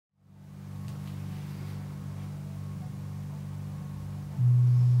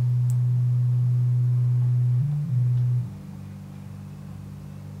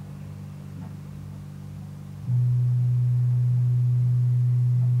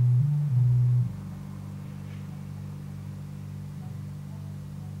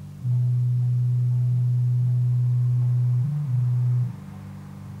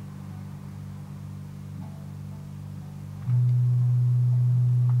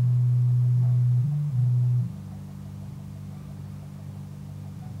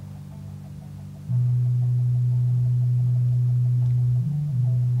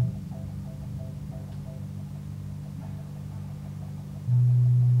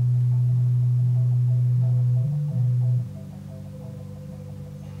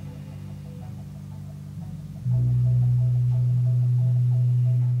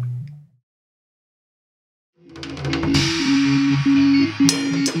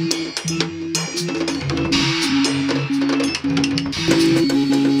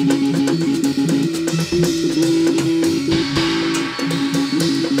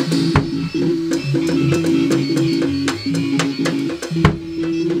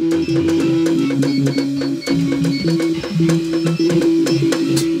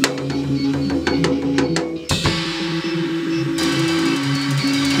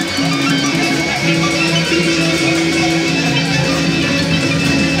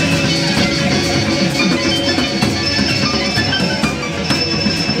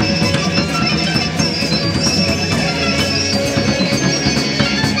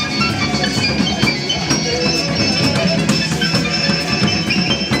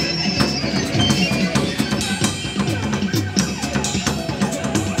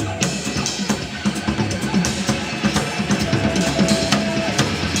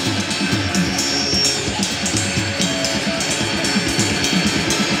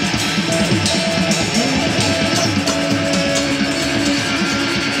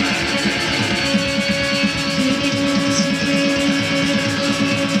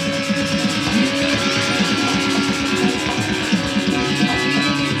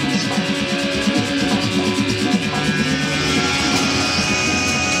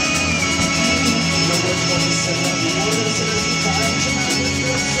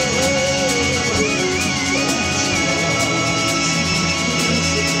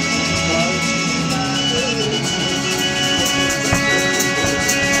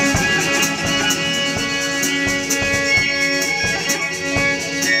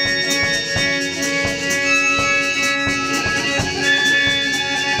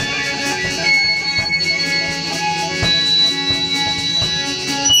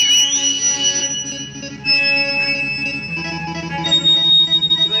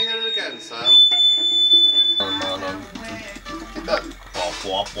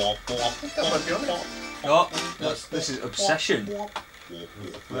That might be on it. Oh, this is Obsession.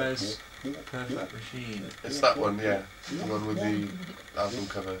 Where's Perfect Machine? It's that one, yeah. The one with the album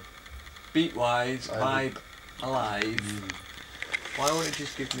cover. Beatwise, Vibe, Alive. Why won't it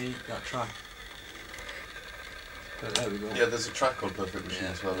just give me that track? But there we go. Yeah, there's a track called Perfect Machine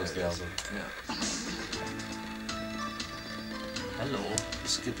as well as the album. Yeah. Hello.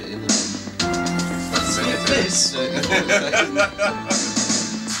 Skip it in. Skip this.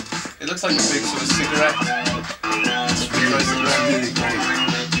 It looks like a big sort of cigarette. It's really great.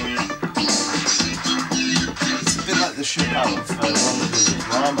 It's a bit like the ship out of Rendezvous with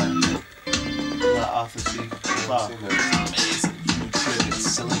Rama. That Arthur C. Clarke. Amazing. Huge ship,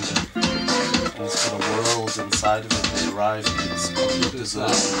 cylinder. And it's got a world inside of it. They arrive and it's completely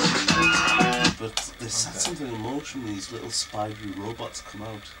deserted. But they set something in motion. These little spidery robots come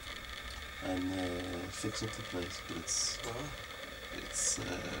out and fix up the place. But it's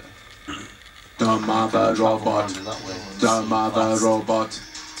the mother robot, the mother robot,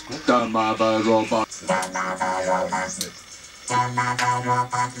 the mother robot.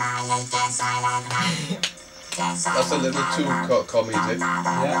 That's a little too comedic.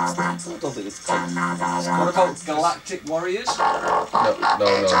 Yeah. I don't think it's called. What about Galactic Warriors? No.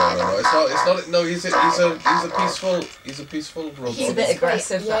 It's not. No, he's a peaceful robot. He's a bit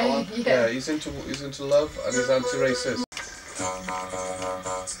aggressive, that one. Yeah, he's into love and he's anti-racist.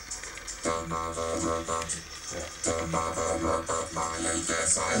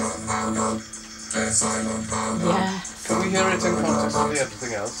 Yeah. Can we hear it in context with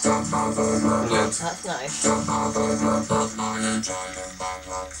everything else? Brilliant. That's nice.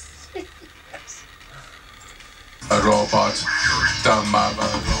 A robot, the mother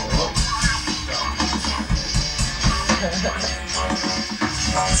robot.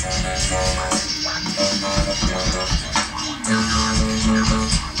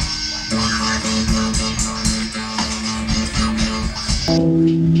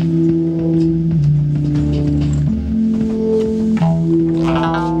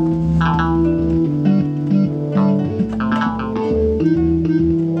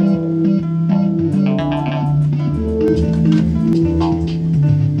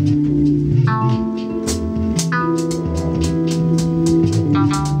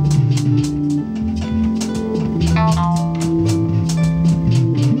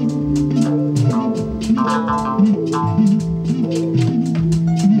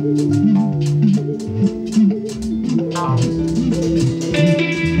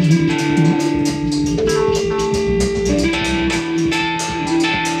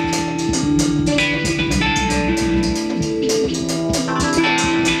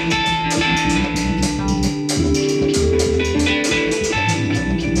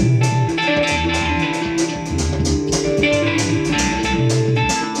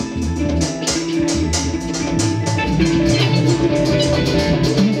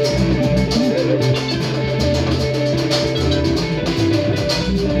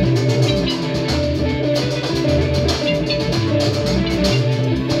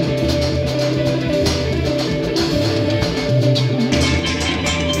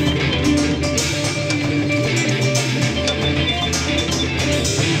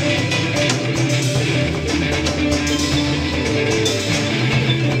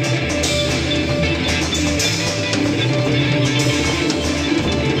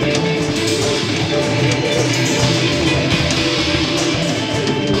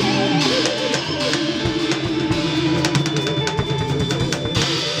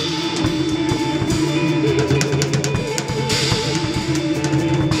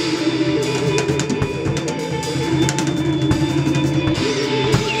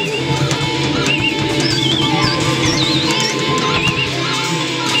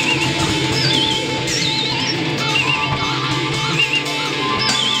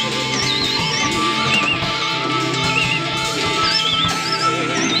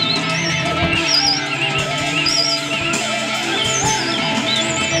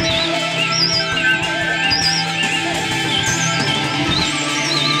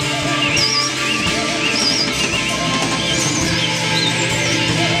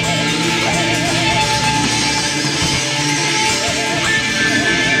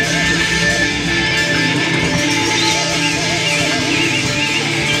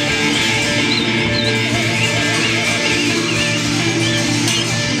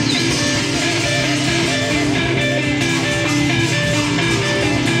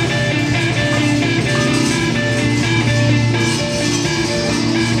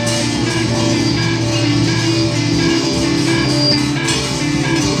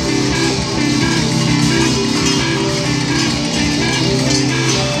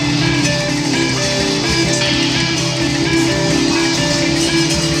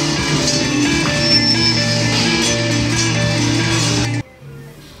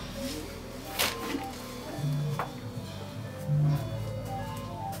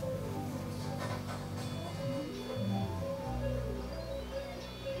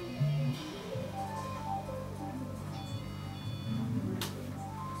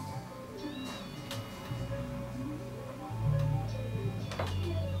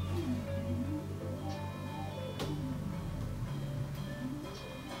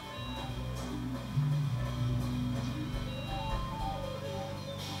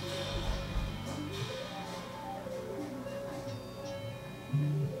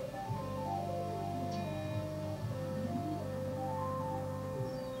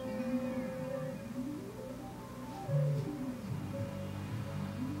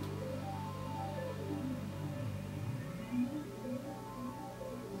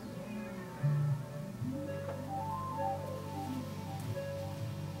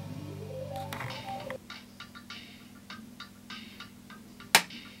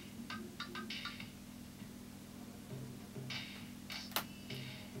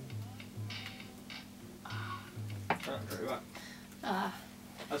 put it back.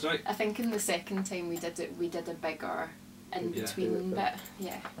 That's right. I think in the second time we did it, we did a bigger in between bit.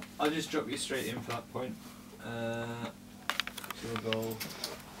 Yeah. I'll just drop you straight in for that point. So we'll go.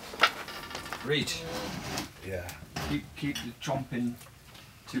 Reach. Yeah. Keep the chomping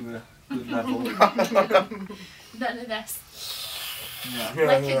to a good level. None of this. Yeah.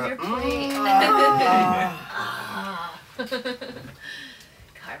 Licking your plate.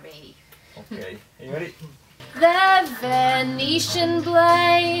 Curry. Okay. Are you ready? The Venetian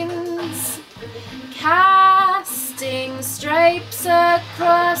blinds casting stripes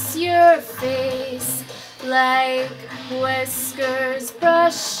across your face like whiskers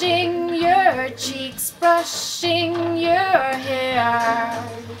brushing your cheeks, brushing your hair.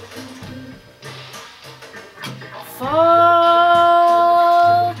 Faultless,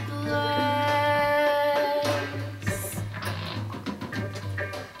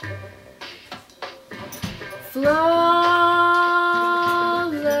 flawless.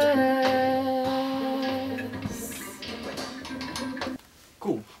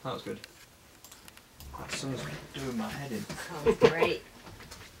 Cool. That was good. That sun's doing my head in. That was great.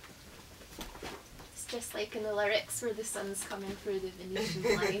 It's just like in the lyrics where the sun's coming through the Venetian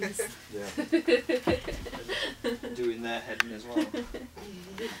blinds. Yeah. Doing their head in as well.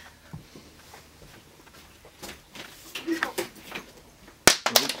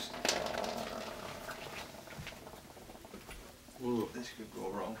 Oops. Ooh, this could go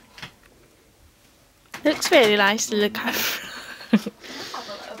wrong. Looks really nice to look at. Have a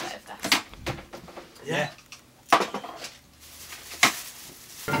little bit of this. Yeah.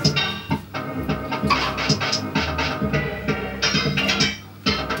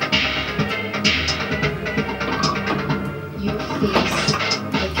 Your face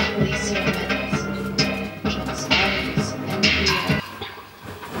like a laser mint, transparent and clear.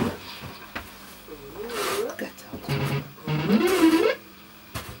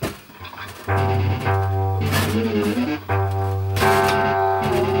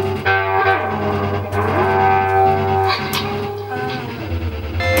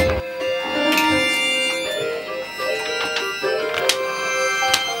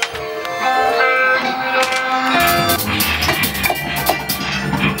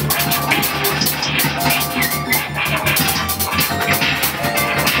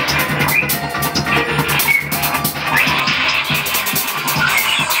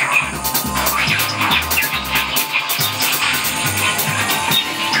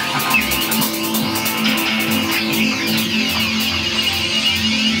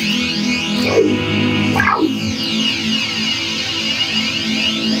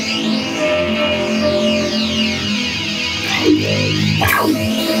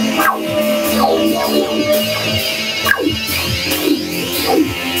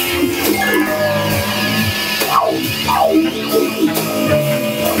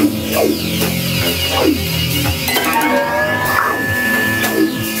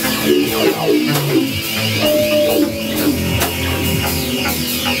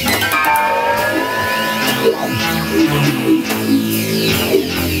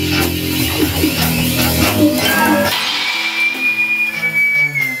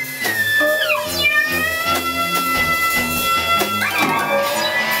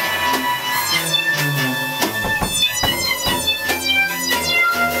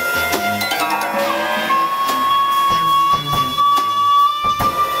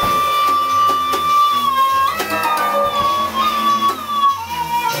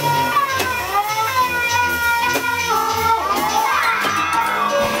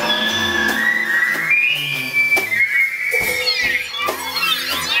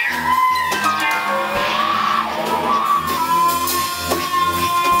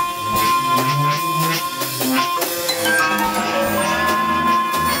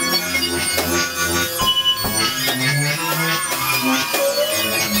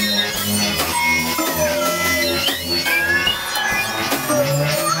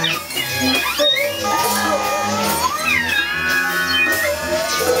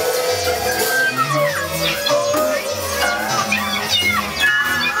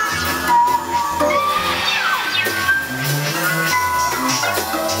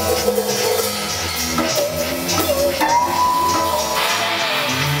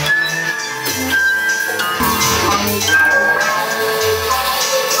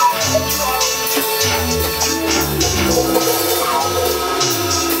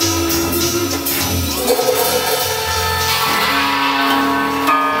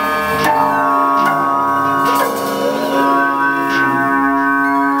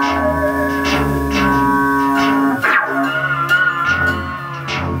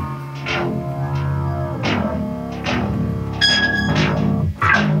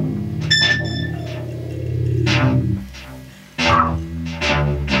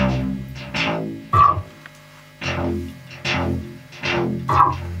 Do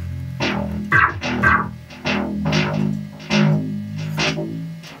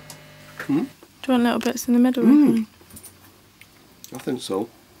you want little bits in the middle? Mm. I think so.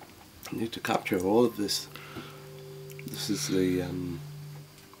 I need to capture all of this. This is the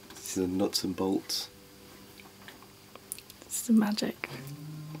nuts and bolts. It's the magic.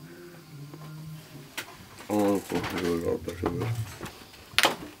 Oh, a little bit of it.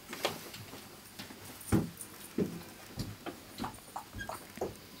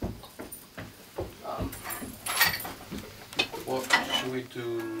 What should we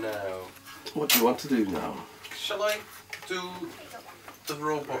do now? What do you want to do now? Shall I do the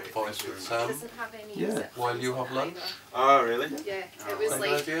robot voice with Sam? Doesn't have any Yeah. music While you have either. lunch? Oh, really? Yeah, it Like was an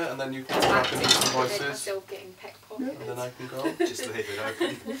like idea, and then you can come back and do some I voices, myself getting pickpocketed. and then I can go. Just leave it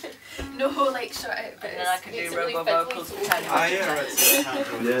open. No, like shut it. But And then I can do robo vocals pretend. Ah, yeah, right. So I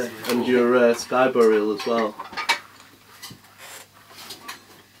can't do Yeah, it. and your sky burial as well.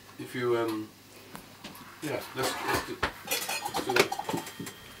 If you yeah, let's do that.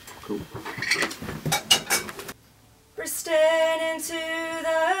 Cool. Bursting into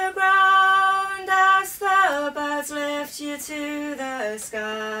the ground as the birds lift you to the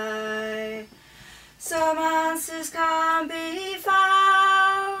sky. Some answers can be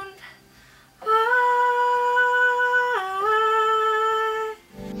found.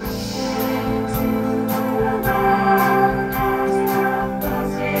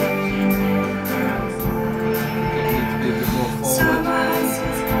 Some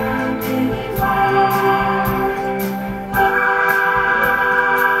answers can be found.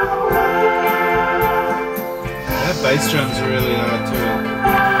 That bass drums are really loud too.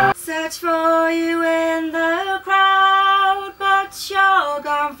 Search for you in the crowd, but you're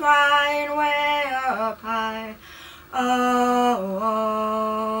gone flying way up high. Oh,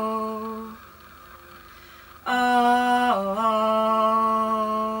 oh, oh, oh.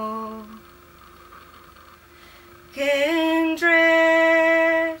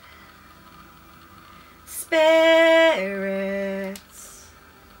 Kindred spirits,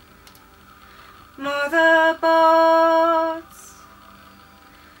 motherboards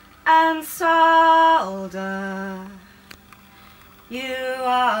and solder, you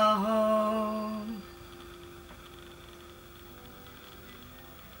are home.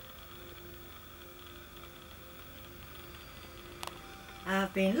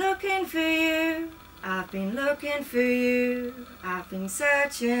 I've been looking for you, I've been looking for you, I've been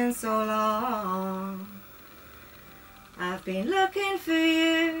searching so long. I've been looking for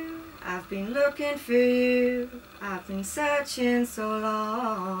you, I've been looking for you, I've been searching so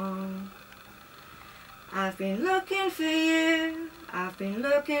long. I've been looking for you, I've been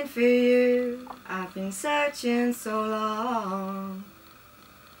looking for you, I've been searching so long.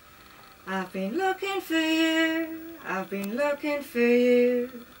 I've been looking for you, I've been looking for you,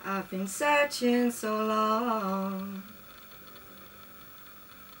 I've been searching so long.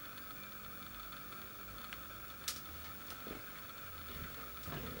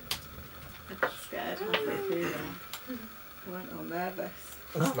 I got scared halfway through there. I went all nervous.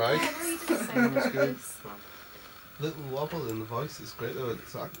 That's nice. That's good. Little wobble in the voice is great though.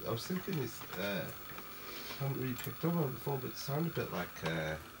 It's, I was thinking this, I haven't really picked up on it before, but it sounded a bit like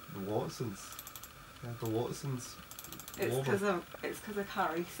the Watersons. Yeah, the Watersons. It's because I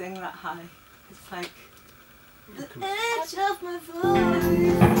can't sing that high. It's like the edge of my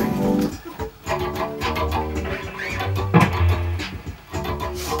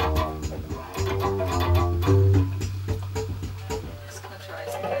Just gonna try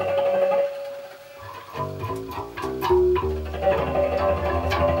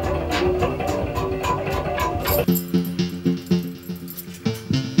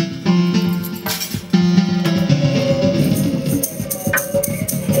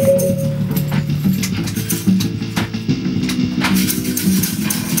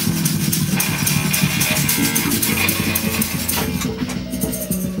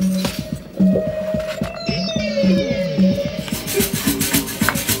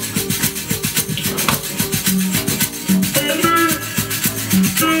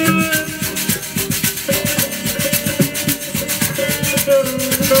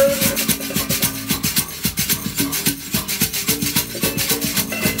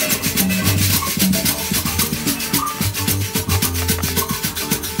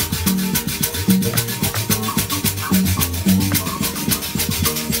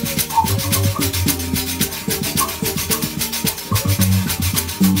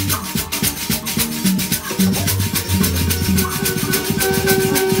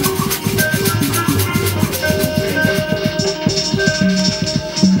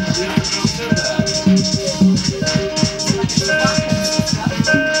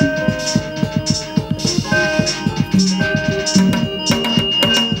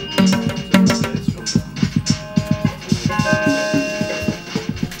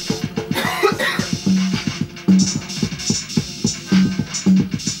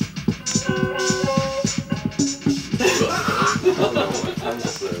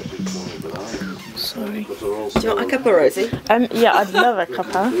Do you want a cuppa, Rosie? Yeah, I'd love a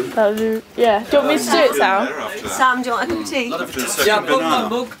cuppa. That would be, yeah. Do you want me to do it, Sam? Sam, do you want a cup of tea? Yeah, I put my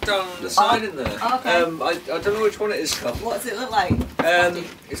mug down the side in there. Okay. I don't know which one it is, Scott. What does it look like?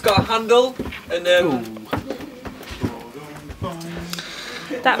 It's got a handle and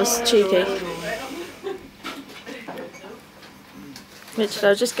That was cheeky. Richard,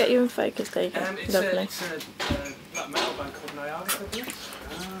 I'll just get you in focus. There you go. Lovely.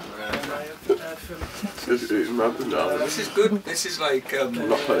 This is good. This is like I'm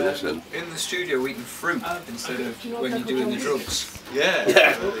not putting this in. in the studio eating fruit instead of when you're doing the drugs.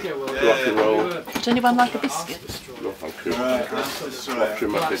 Yeah. Rock and roll. Does anyone like a biscuit? No, thank you.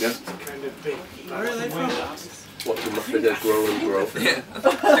 Watching my figure. Where are they from? Watching my figure grow and grow. Yeah,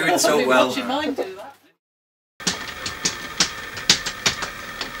 doing so well. Would you mind do that?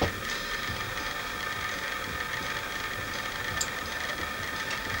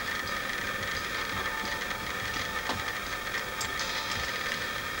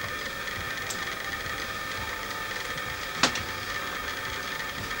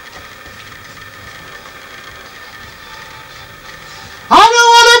 I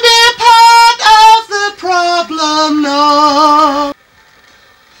don't want to be a part of the problem, no.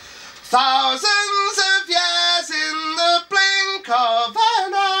 Thousands of years in the blink of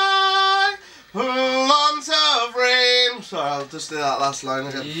an eye. Lots of rain. Sorry, I'll just do that last line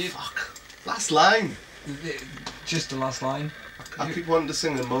again. Yep. Fuck. Last line. Just the last line. I keep wanting to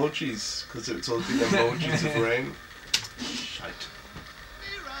sing emojis because it's always been emojis of rain. Shite.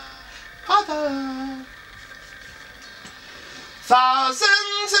 Father.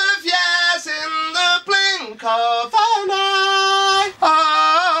 Thousands of years in the blink of an eye.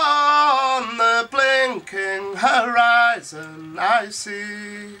 On the blinking horizon I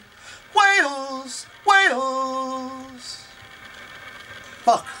see Wales, Wales.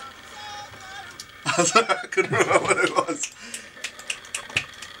 Fuck. I couldn't remember what it was.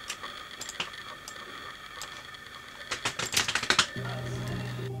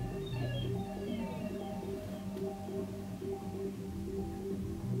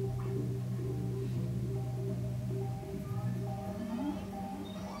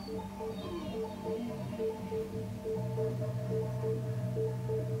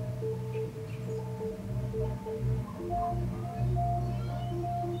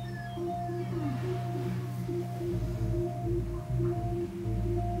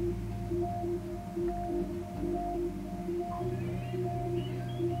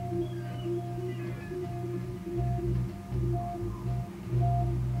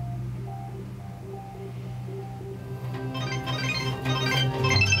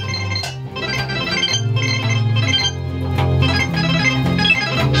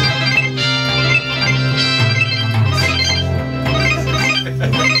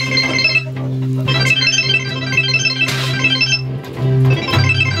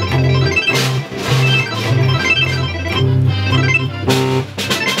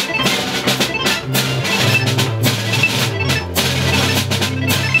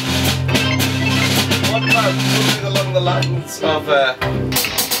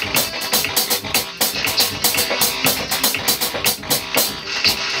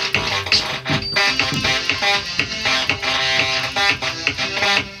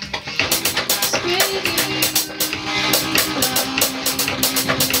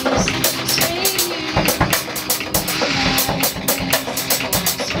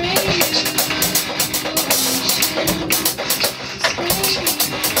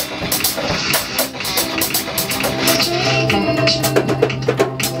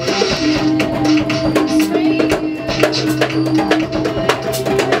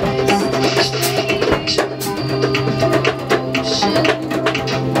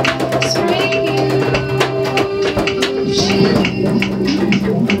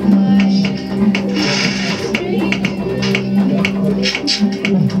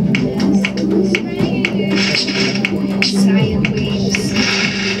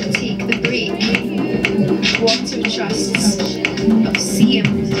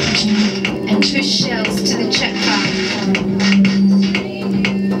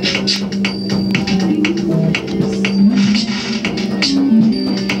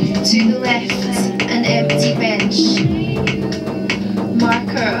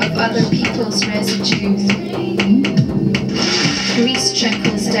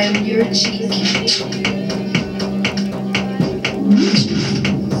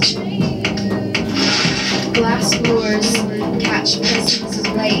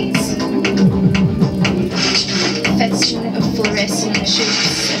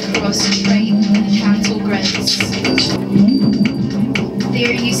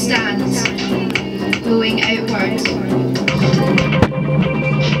 There you stand, glowing outward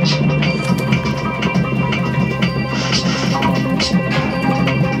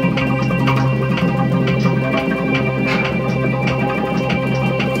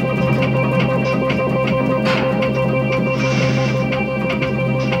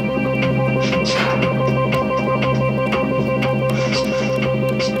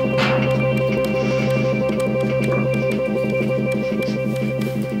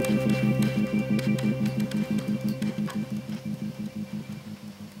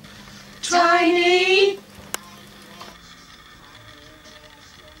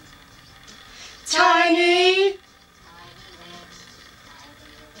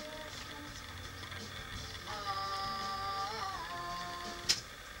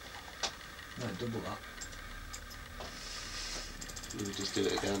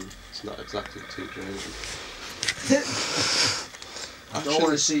again, it's not exactly too draining. I don't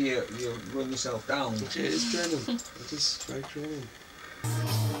want to see you run yourself down. It is draining. It is very draining.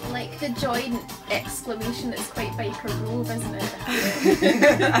 Like the joint exclamation, it's quite Biker Grove, isn't it?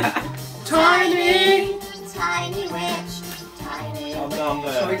 Tiny! Tiny witch. Tiny I'm down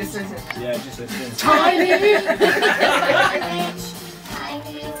there. Shall we just listen? Yeah, just listen. Tiny! witch.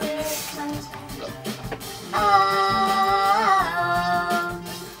 Tiny witch. Oh,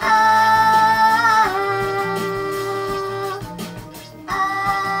 oh,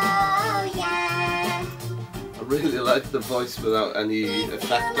 oh, yeah. I really like the voice without any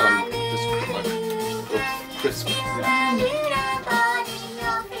effect on, just like crisp.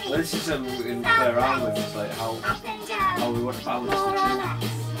 Well, this is something we can play around with, it's like how we want to balance the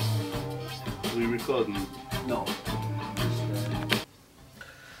Are we recording? tune. No.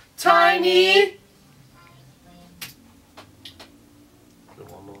 Tiny!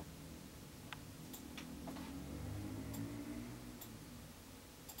 One more.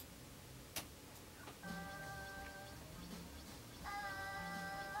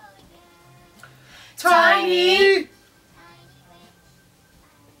 Tiny!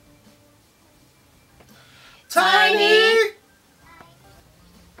 Tiny!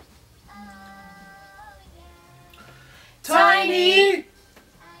 Tiny!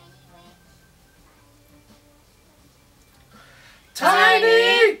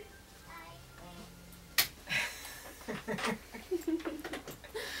 Tiny!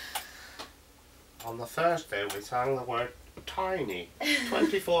 On the Thursday we sang the word tiny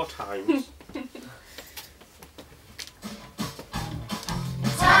 24 times.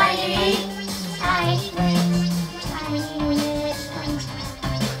 Tiny, tiny witch, tiny witch,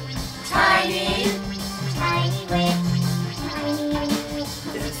 tiny, tiny witch, tiny witch.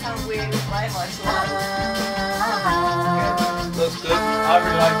 Does it sound weird with my voice? That's good. I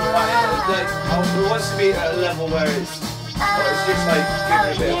really like it. We want to be at a level where it's just like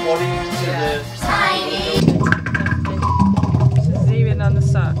giving a bit of body to the. Zoom in on the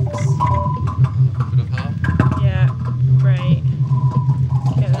socks. Bit of half. Yeah, great.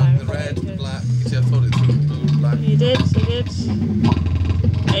 Get that The red, black. You see, I thought it was blue, black. You did.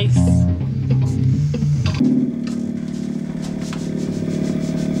 Ace.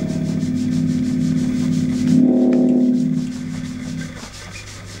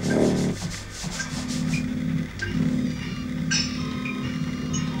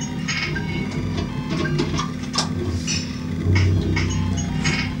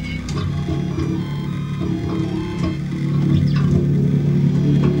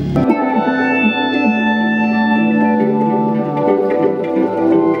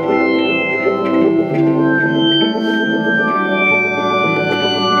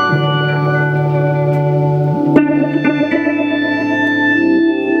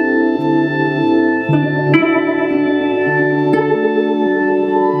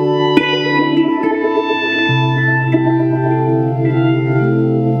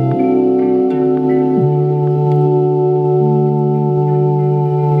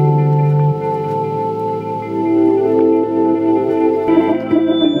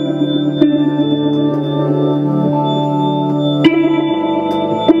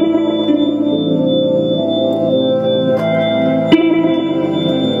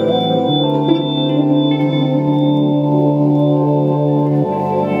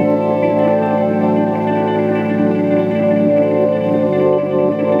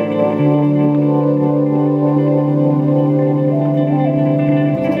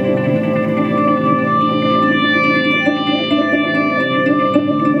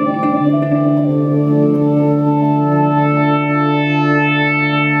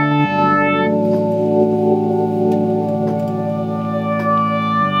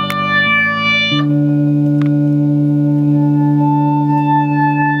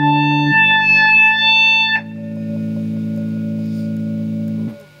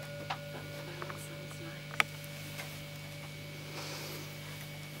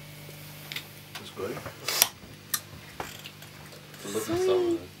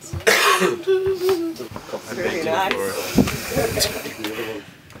 Really nice.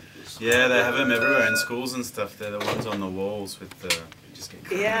 Yeah, they have them everywhere in schools and stuff. They're the ones on the walls with the. You just get.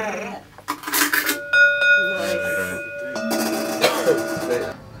 Yeah. Nice.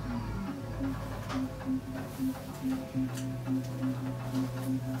 Great.